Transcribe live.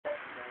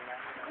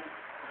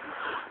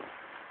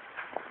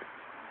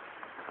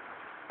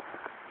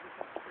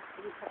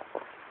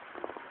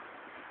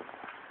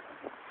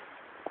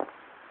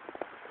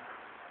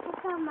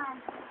naman.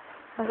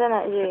 Asa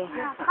na, Jay?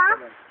 Apa?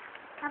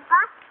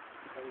 Apa?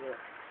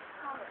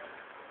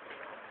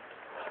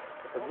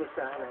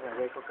 Pag-gusta,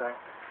 nagay ko ka.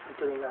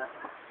 Ito nila.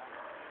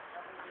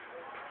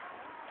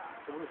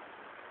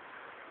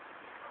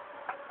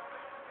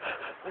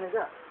 Ano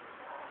ka?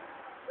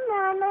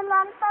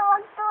 Nalantaw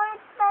ang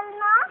turtle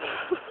na.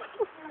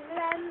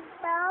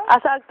 Nalantaw.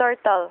 Asa ang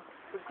turtle?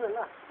 Ito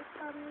na.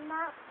 Ito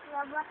na.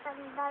 Labat ang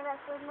dala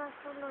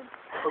sunod-sunod.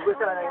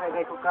 Pag-gusta,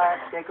 nagay ko ka.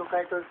 Gay ko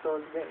ka,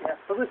 tol.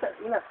 Pag-gusta,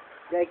 ina.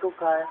 Gay ko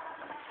ka.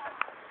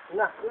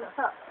 Ina,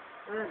 sa.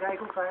 Gay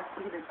ko ka.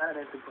 Sige, para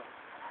dito ko.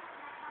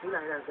 Ina,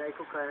 gay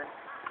ko ka.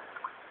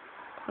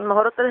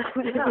 Mahurot na lang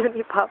din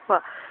ni Papa.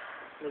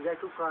 Nagay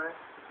ko ka.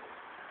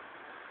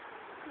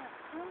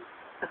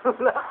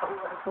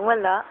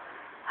 Wala.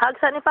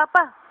 Hagsa ni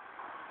Papa.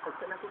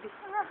 Pagsan ako bis.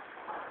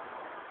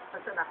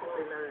 Pagsan ako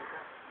rin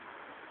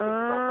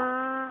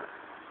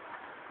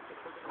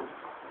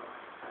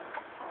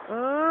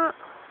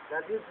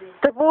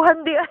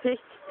Terpuhan di ay.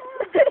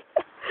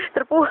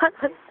 Terpuhan.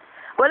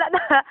 Wala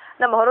na.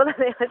 Namahuro na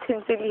yung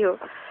sinsilyo.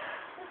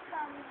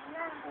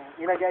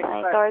 Ilagay ko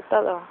Ay, ka.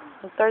 turtle oh.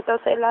 Ang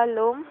turtle sa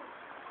ilalom.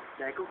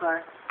 Gay ko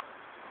ka.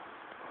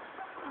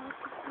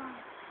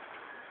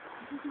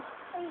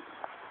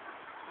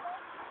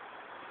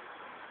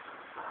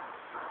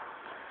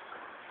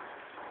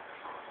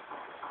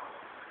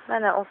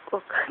 Mana,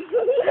 uk.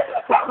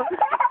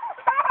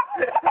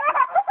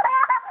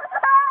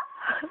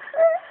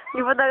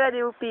 Iba taga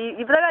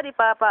di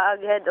Papa ag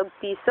head og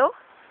piso?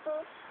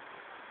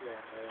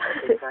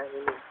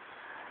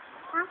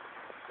 Ha?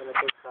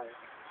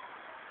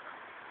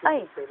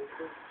 Ay.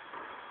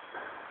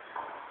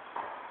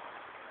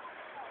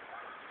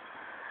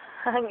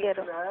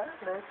 Hanggero.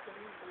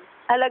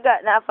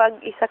 Alaga,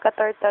 naapag isa ka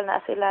turtle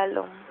na sa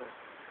ilalom.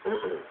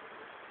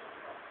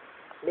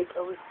 Make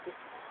a wish.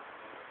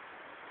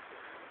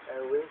 A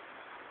wish.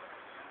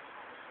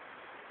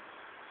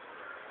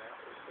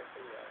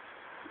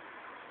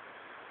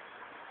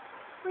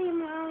 Uy,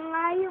 mga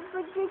ngayo pa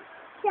dyan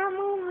siya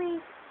mo,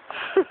 uy.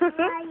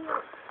 Ngayo.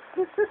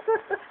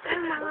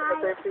 Mga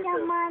ngayo siya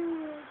man.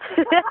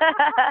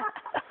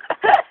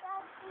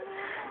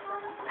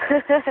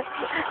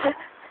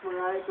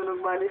 Mga ito ng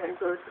mali ang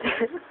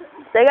turtle.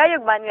 Taga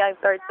yung man ang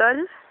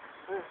turtle?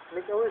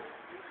 Make a wish.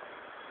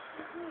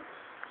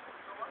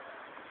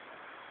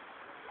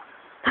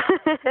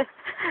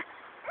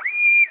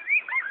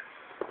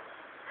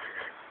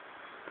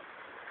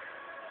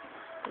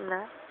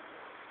 Na?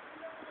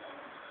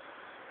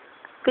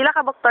 Pila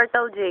ka book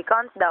turtle, Jay?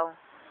 Count daw.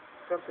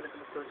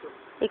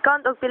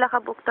 I-count og pila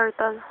ka book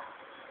turtle.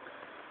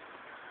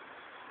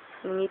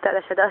 Nangita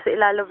na siya daw sa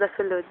ilalog na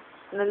sulod.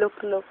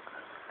 Naluk-luk.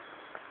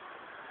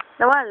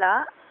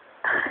 Nawala?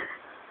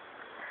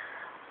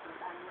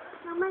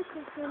 Naman sa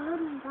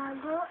sunod,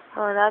 bago.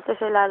 Oh, nato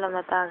sa ilalom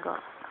na tago.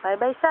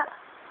 Bye-bye sa.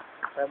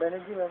 Bye-bye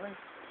na, G. Bye-bye.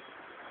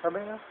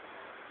 Bye-bye na.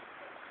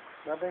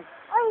 Bye-bye.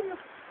 Ay,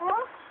 naku.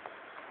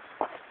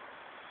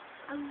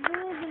 Ang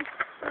baby.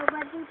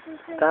 Babadi po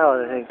sa Tao,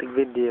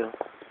 nag-video.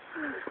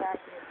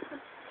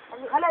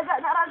 Halaga,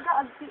 naraga,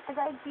 ag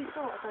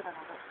piso.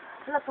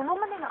 Hala,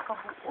 tulungan din ako.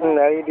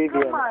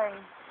 Nai-video.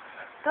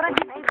 Tura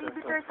din ay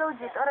baby turtle,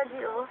 Jit. Ora,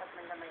 Jit, oh.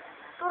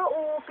 Tura,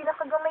 oh,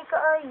 pinakagamay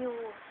ka ayo.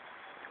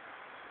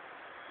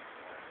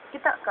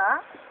 Kita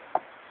ka?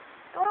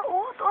 Tura,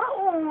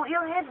 oh.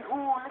 Yung head,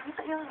 oh.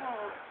 Nakita yung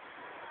head.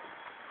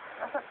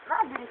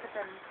 Nakadili sa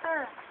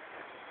center.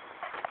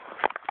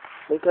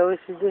 Make a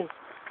wish, G.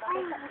 Ay,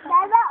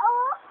 dada,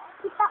 oh.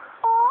 Kita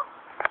ko.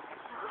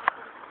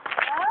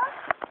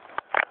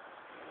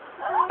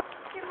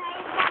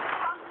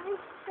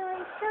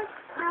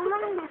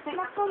 Naman,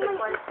 naku, may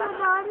ito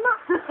na.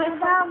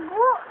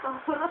 Nadago.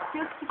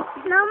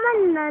 Naman,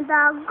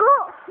 nadago.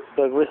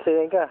 Mag-wish na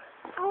yan ka.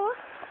 Oh,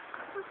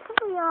 ako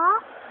ya.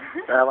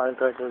 Tama ang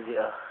turtle, G.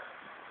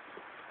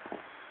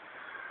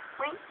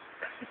 Uy.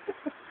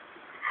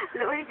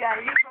 Luoy,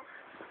 gayo.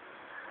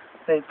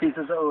 Ay,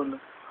 piso sa ulo.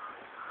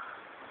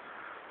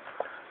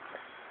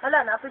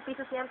 Wala,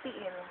 napipiso si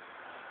MPN.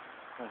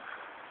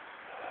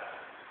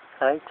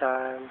 Hi,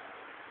 Charm.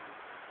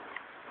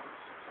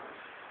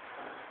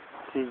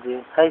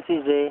 CJ. Hi,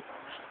 CJ.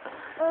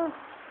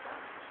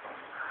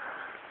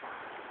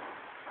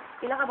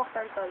 Pila ka book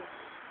turtle?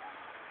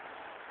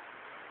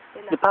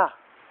 Pila? Di pa.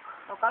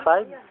 O, count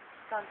Five? daw yun.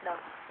 Count daw.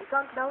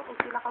 I-count daw kung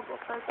pila ka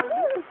book turtle.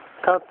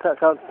 Count sa,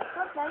 count.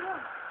 Count daw yun.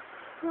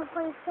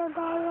 Napay sa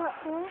daya,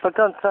 eh.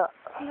 Pag-count sa.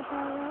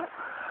 Nadaya.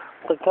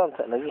 Pag-count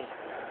sa lagi.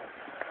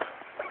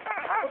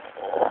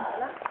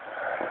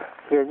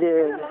 Sige, G.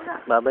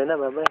 Bye-bye na,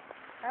 bye-bye.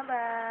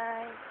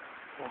 Bye-bye.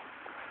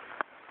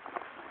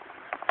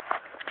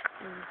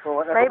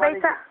 Bye-bye Bye-bye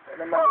sa.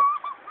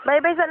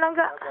 Bye-bye sa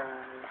langga.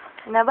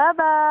 Na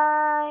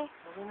bye-bye.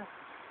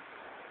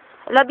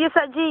 Love you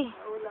sa G.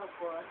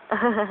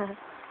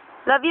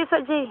 Love you sa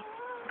G.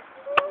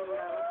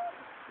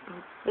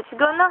 Let's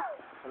go na.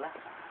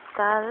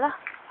 Tala.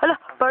 Hala,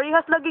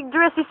 parehas lagi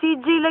dress si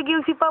CJ lagi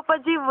yung si Papa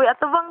G. Boy,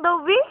 ato bang daw,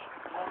 B?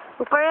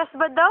 Parehas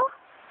ba daw?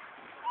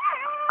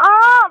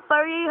 Ah,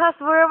 parehas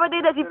mo naman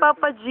din na si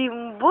Papa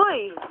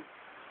Jimboy.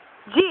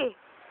 G.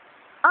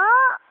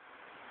 Ah,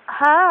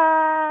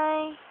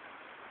 hi.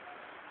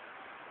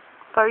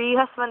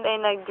 Parehas man ay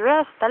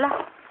nag-dress. Tala.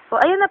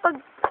 O, ayun na pag...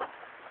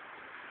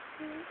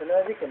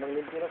 Salamat ka,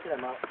 manglintiro sila,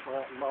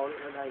 maulit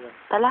na tayo.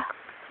 Tala.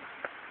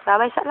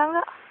 Babay sa lang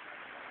nga.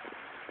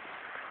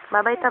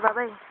 Babay ta,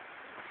 babay.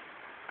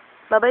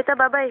 Babay ta,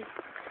 babay.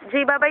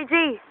 G, babay,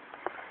 G.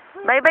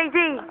 Bye-bye, G.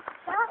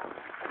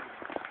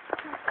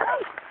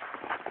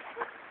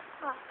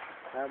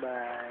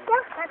 Bye-bye.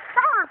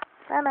 Kaka.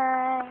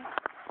 Bye-bye.